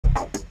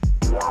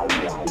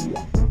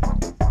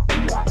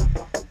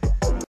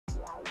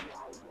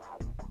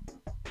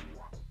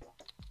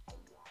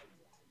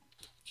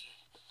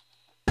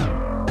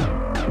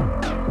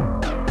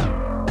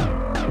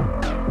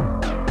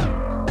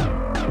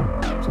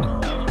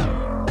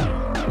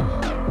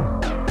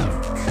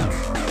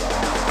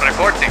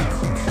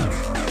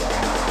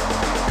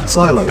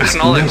Silos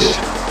Acknowledged. needed.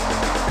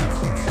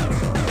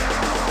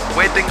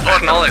 Waiting order.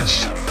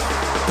 Acknowledged.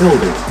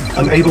 Building.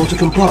 Unable to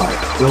comply.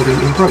 Building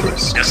in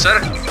progress. Yes, sir.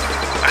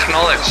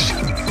 Acknowledged.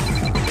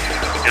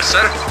 Yes,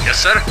 sir. Yes,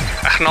 sir.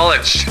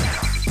 Acknowledged.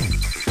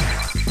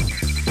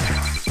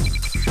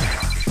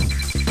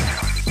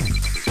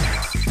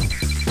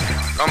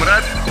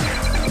 Comrade.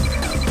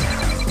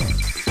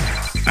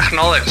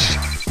 Acknowledged.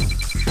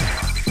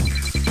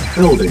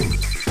 Building.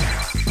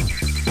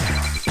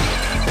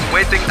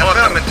 Waiting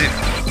affirmative.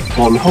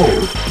 On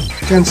hold.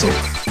 Cancel.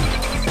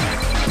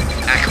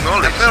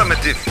 Acknowledged.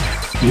 Affirmative.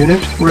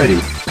 Unit ready.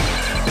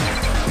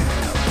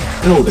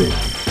 Building.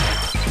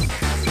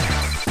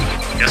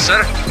 Yes,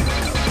 sir.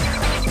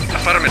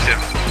 Affirmative.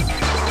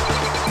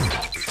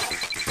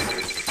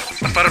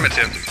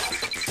 Affirmative.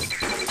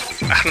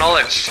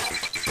 Acknowledged.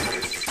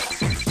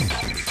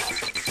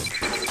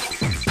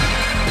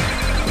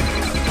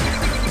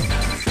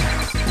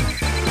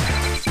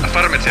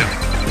 Affirmative.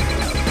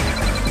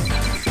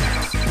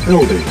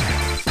 Building.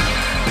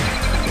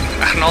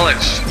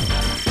 Acknowledged.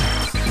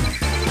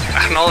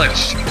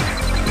 Acknowledged.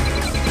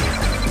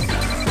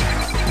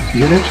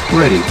 Unit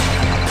ready.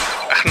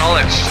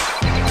 Acknowledged.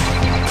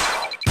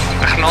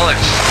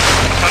 Acknowledged.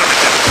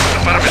 Affirmative.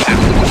 Affirmative.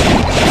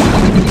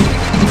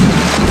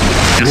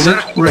 Yes, Unit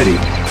sir. ready.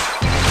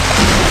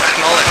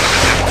 Acknowledged.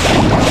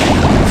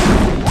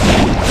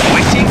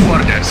 Waiting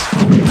orders.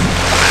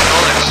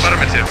 Acknowledged.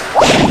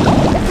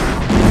 Affirmative.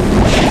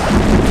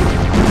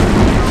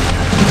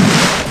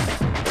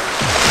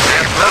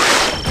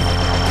 Acknowledged.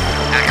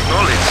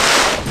 Acknowledged.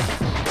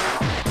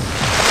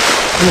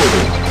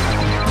 Building.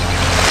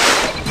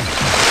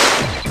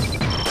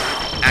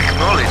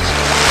 Acknowledged.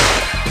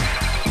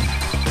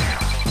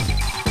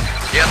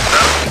 Yes,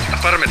 sir.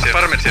 Affirmative.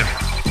 Affirmative.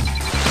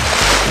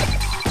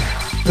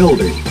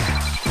 Building.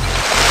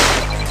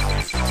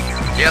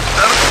 Yes,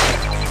 sir.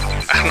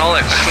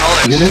 Acknowledged.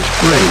 Acknowledged. Unit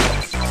ready.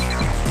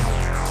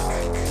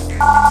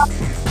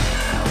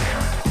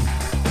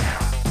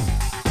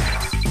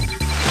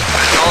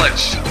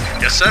 Acknowledged.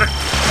 Yes, sir.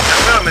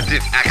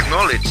 Affirmative.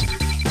 Acknowledged.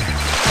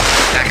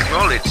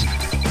 Acknowledged.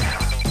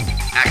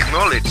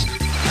 Acknowledged.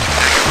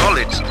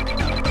 Acknowledged.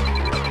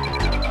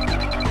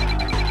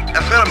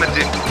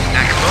 Affirmative.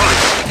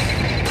 Acknowledged.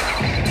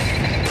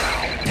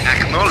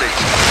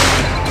 Acknowledged.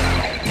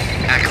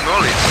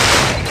 Acknowledged.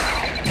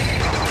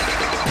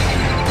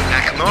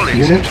 Acknowledged.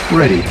 Unit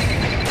ready.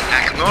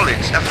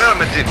 Acknowledged.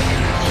 Affirmative.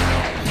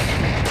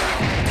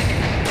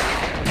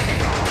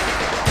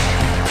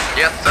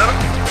 Yes, sir.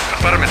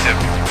 Affirmative.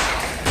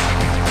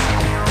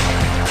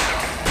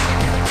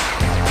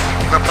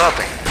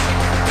 Reporting.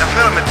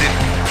 Affirmative.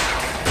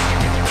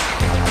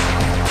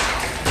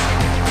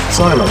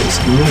 Silos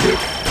needed.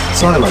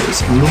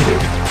 Silos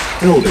needed.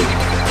 Building.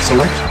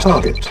 Select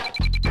target.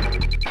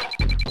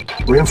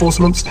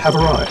 Reinforcements have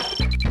arrived.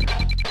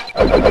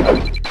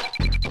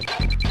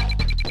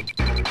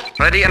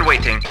 Ready and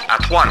waiting.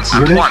 At once.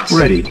 At Unit once.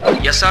 ready.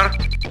 Yes, sir.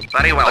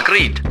 Very well.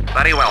 Agreed.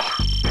 Very well.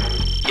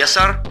 Yes,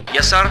 sir.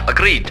 Yes, sir.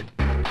 Agreed.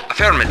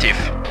 Affirmative.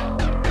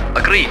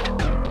 Agreed.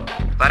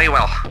 Very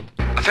well.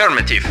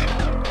 Affirmative.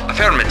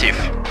 Affirmative.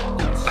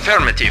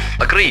 Affirmative.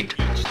 Agreed.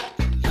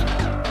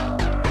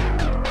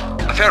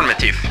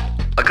 Affirmative.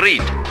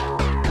 Agreed.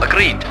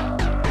 Agreed.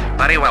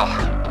 Very well.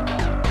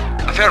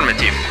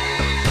 Affirmative.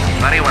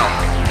 Very well.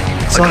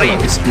 Agreed.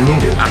 Silos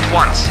needed. At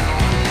once.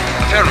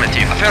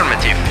 Affirmative.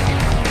 Affirmative.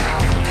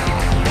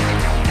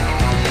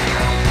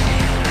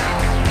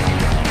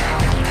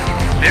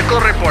 Vehicle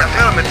report.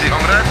 Affirmative,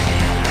 comrade.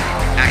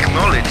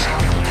 Acknowledged.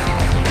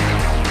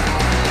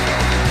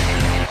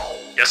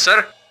 Yes,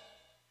 sir.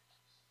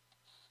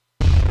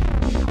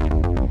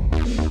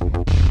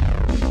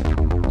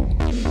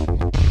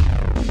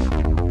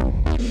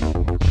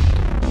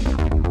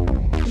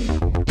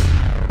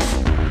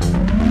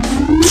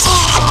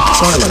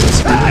 Silos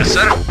Yes, needed.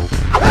 sir.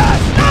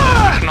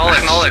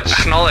 Acknowledged.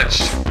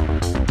 Acknowledged.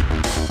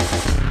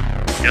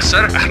 Yes,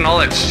 sir.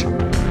 Acknowledged.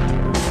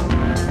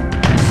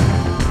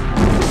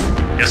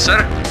 Yes, sir.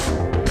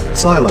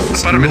 Silos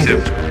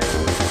Affirmative. needed.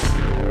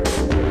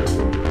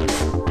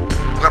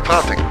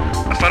 Reporting.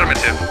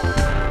 Affirmative.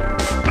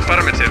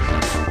 Affirmative.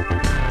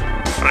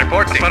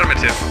 Reporting.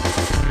 Affirmative.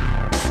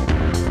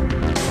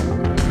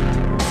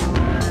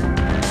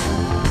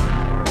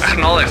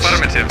 Acknowledge.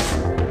 Affirmative.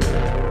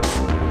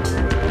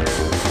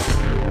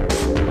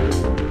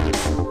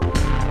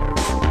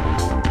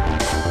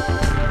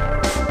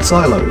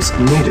 Silos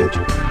needed.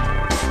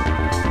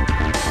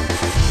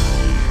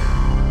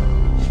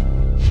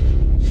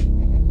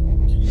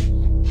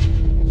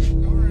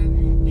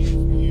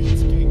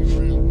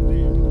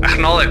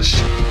 Acknowledge.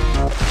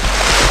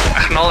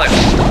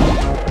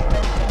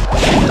 Acknowledge.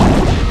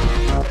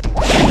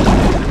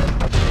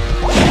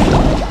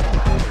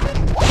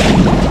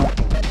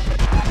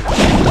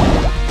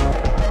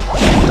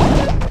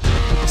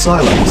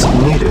 Silos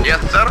needed.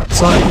 Yes, sir.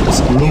 Silos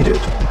needed.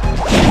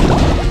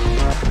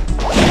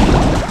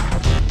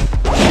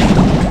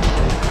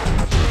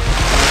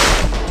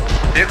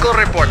 Vehicle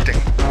reporting.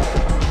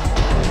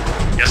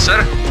 Yes, sir.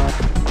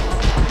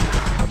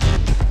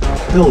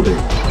 Building.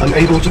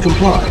 Unable to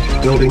comply.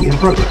 Building in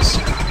progress.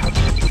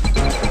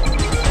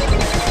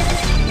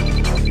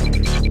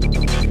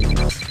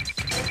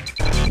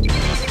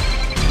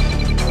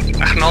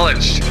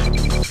 Acknowledged.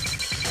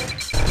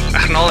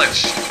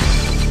 Acknowledged.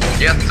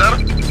 Yes, sir.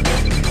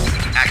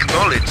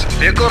 Acknowledged.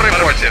 Vehicle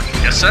reported.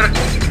 Yes, sir.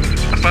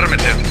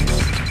 Affirmative.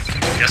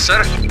 Yes,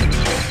 sir.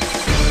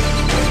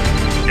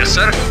 Yes,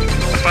 sir.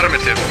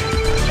 Affirmative.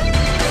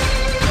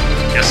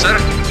 Yes, sir.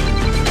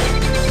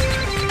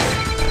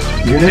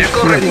 Unit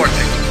Vehicle ready.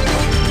 reporting.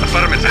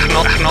 Affirmative.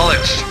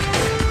 Acknowledged.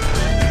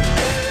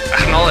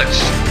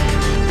 Acknowledged.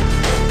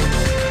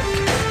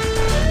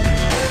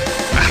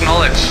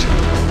 Acknowledged.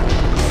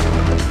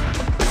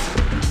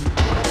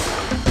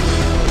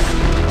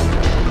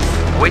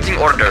 Waiting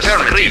orders.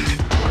 Agreed.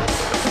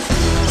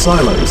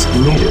 Silos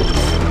needed.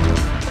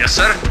 Yes,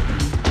 sir.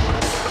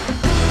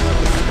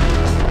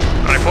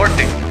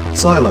 Reporting.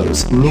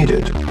 Silos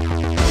needed.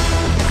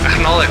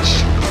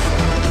 Acknowledged.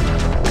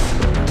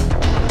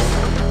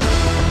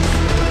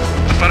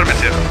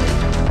 Affirmative.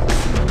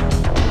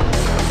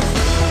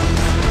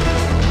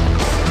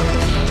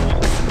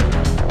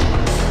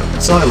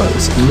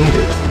 Silos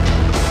needed.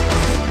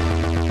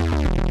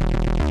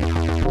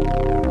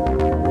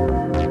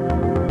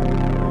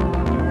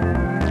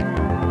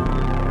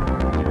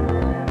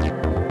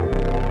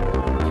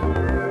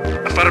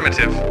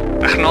 Affirmative.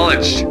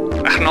 Acknowledged.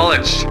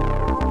 Acknowledged.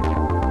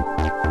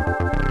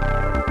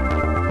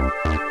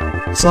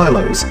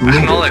 Silos needed.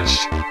 Acknowledged.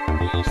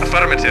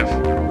 Affirmative.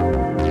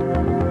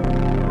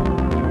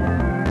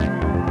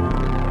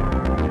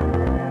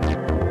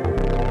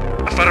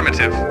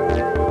 Affirmative.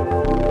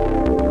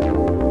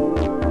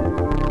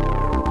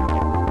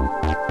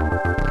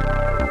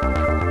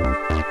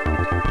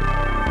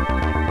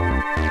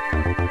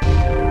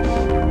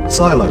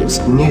 Silos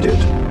needed.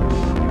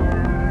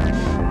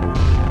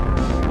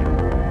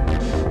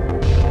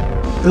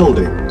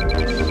 Building.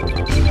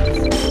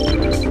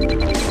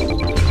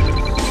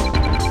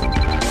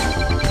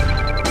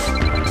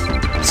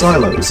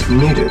 Silos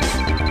needed.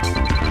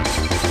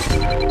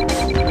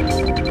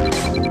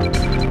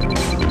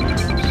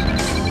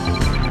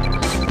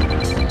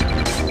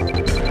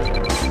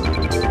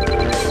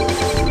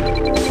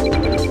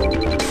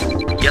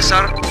 Yes,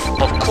 sir.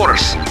 Of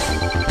course.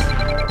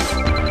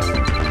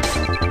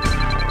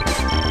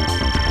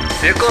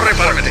 Vehicle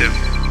affirmative.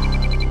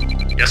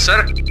 Yes,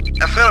 sir.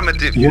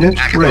 Affirmative. Unit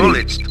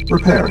Acknowledged. ready.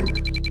 Repairing.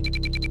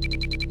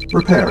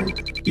 Repairing.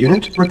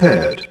 Unit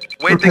repaired.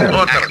 Waiting Repairing.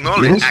 order.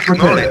 Acknowledged. Unit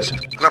Acknowledged.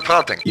 repaired.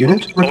 Reporting.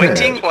 Unit repaired.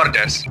 Awaiting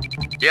orders.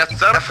 Yes,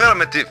 sir.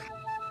 Affirmative.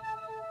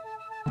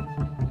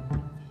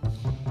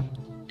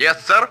 Yes,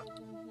 sir.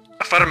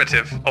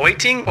 Affirmative.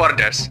 Awaiting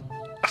orders.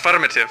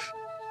 Affirmative.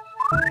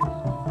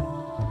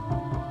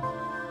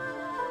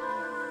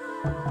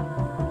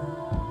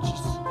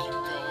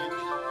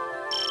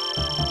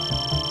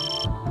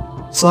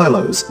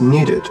 Silos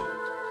needed.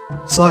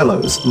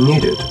 Silos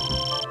needed.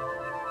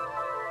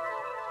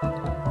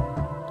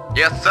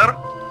 Yes, sir.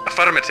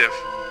 Affirmative.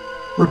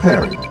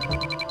 Repairing.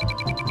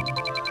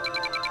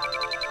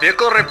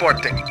 Vehicle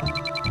reporting.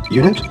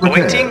 Unit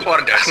Awaiting repaired.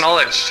 orders.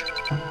 Acknowledged.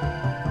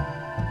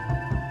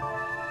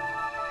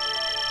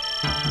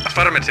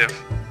 Affirmative.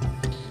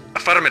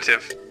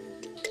 Affirmative.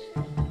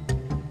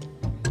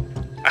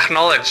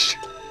 Acknowledged.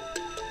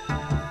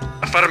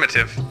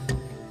 Affirmative.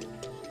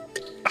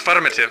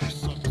 Affirmative.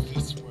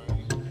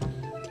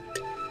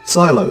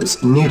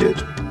 Silos needed.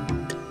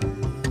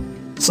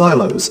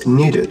 Silos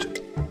needed.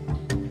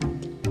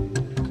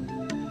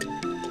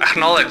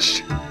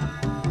 Acknowledged.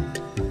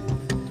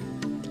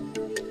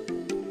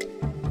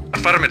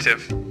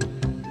 Affirmative.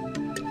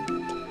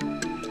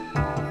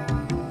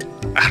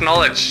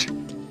 Acknowledged.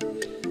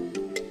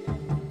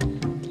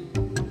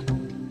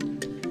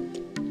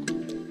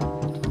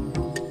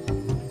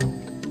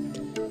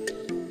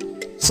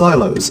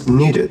 Silos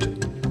needed.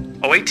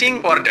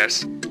 Awaiting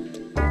orders.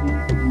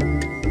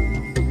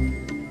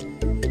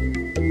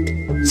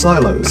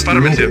 Silos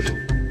Affirmative.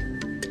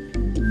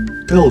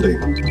 needed. Building.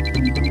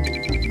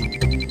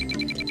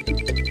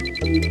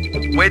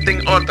 Waiting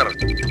order.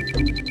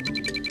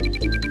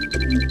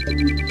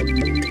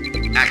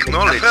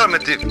 Acknowledged.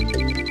 Affirmative.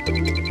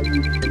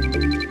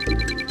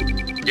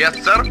 Yes,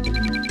 sir.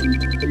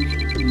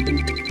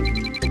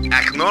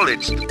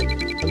 Acknowledged.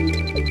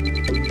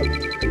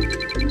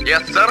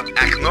 Yes, sir.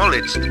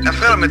 Acknowledged.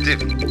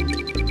 Affirmative.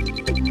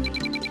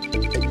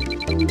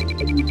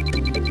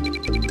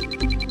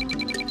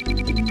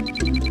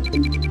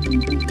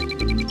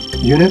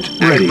 Unit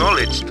ready.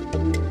 Acknowledged.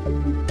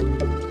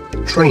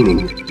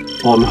 Training.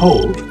 On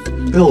hold.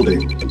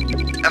 Building.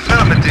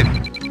 Affirmative.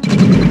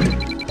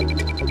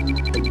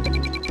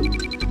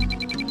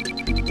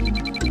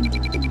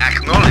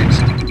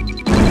 Acknowledged.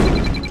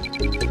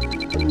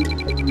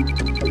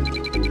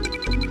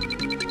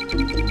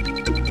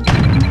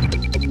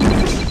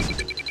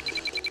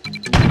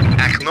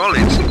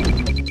 Acknowledged.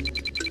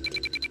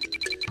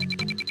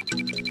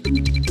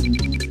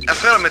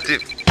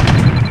 Affirmative.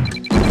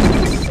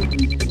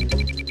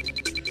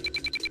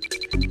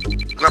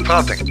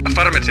 Reporting.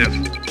 Affirmative.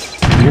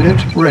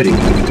 Unit ready.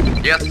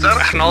 Yes, sir.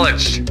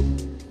 Acknowledged.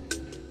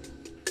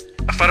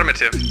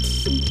 Affirmative.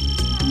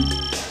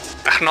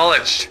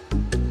 Acknowledged.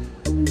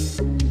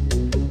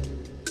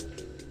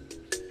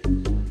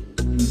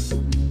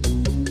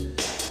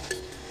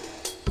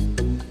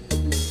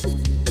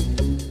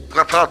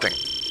 Reporting.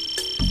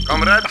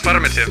 Comrade?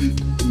 Affirmative.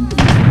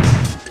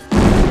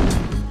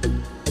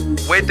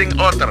 Waiting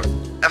order.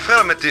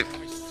 Affirmative.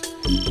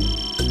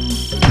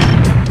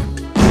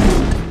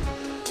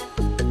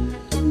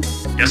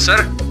 Yes, sir.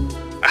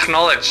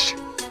 Acknowledged.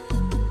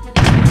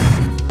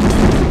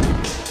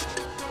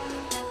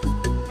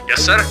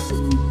 Yes, sir.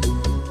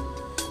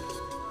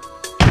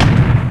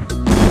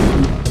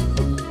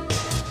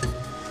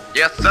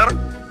 Yes, sir.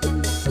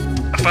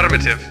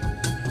 Affirmative.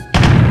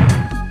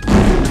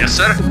 Yes,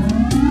 sir.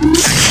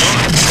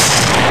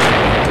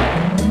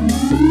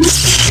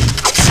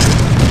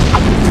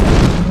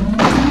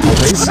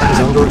 Base is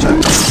under attack.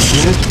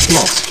 Unit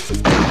lost.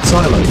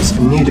 Silos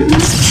needed.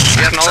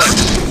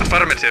 Acknowledged.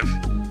 Affirmative.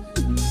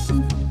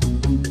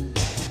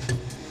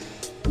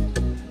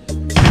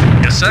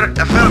 Yes, sir.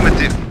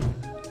 Affirmative.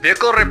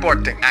 Vehicle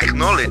reporting.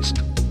 Acknowledged.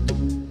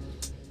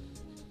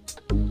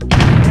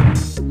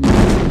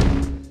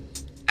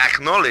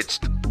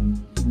 Acknowledged.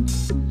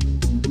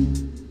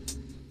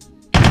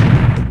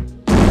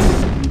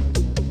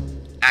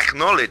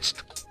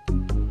 Acknowledged.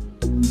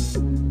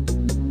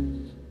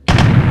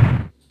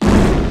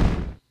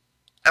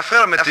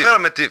 Affirmative.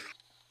 Affirmative.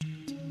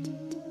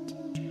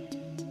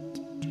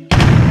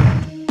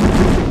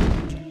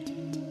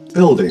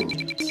 Building.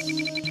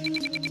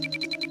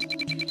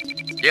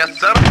 Yes,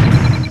 sir.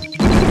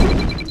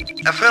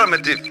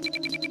 Affirmative.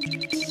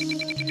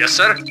 Yes,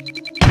 sir.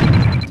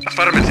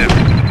 Affirmative.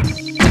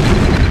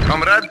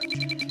 Comrade?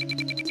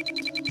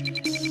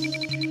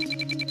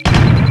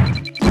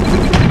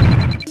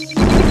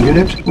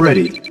 Unit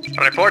ready.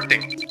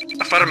 Reporting.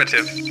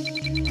 Affirmative.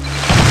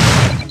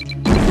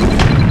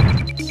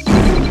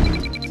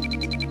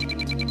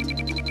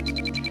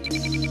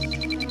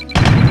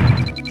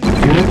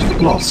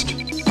 Unit lost.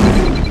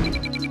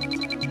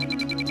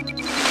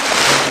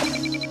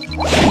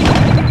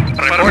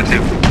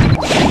 Affirmative.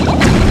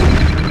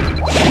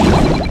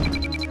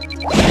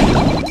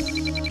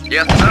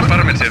 Yes, sir.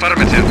 Affirmative.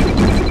 Affirmative.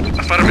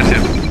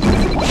 Affirmative.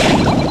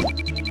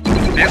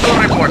 Vehicle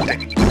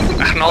reporting.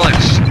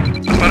 Acknowledged.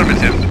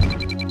 Affirmative.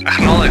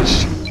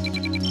 Acknowledged.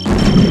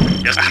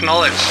 Yes,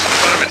 acknowledged.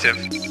 Affirmative.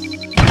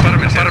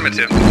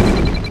 Affirmative.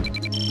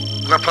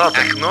 Report.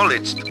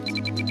 Acknowledged.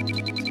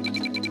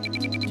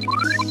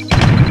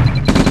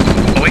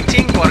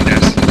 Awaiting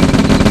orders.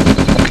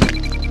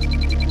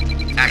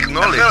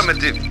 Acknowledged.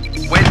 Affirmative.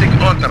 Waiting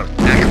order.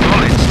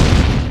 Acknowledged.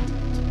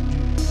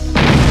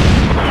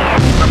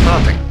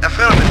 Reporting.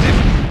 Affirmative.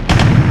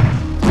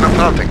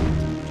 Reporting.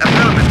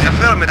 Affirmative.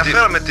 Affirmative.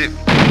 Affirmative.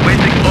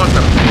 Waiting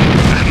order.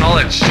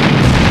 Acknowledged.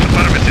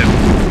 Affirmative.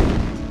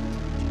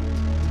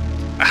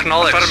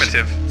 Acknowledged.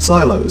 Affirmative.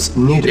 Silos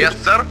needed. Yes,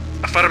 sir.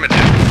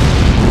 Affirmative.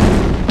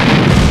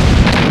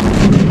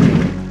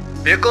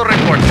 Vehicle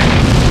reporting.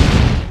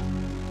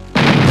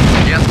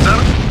 Yes, sir.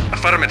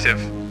 Affirmative.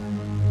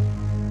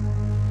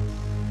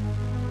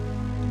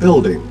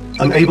 Building.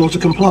 Unable to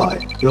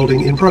comply.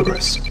 Building in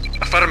progress.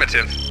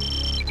 Affirmative.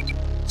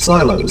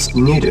 Silos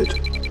needed.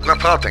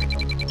 Reporting.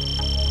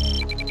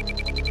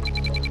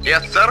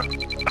 Yes, sir.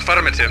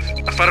 Affirmative.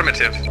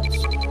 Affirmative.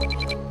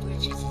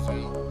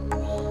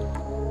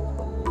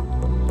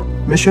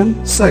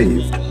 Mission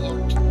saved.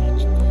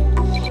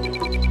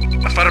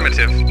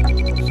 Affirmative.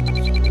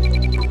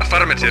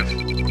 Affirmative.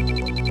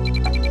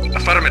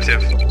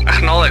 Affirmative.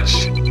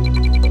 Acknowledged.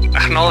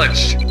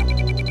 Acknowledged.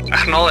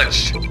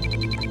 Acknowledged.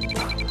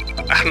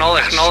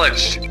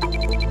 Acknowledged.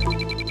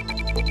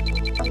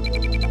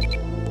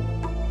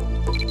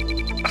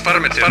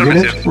 Affirmative.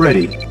 Unit Affirmative.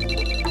 ready.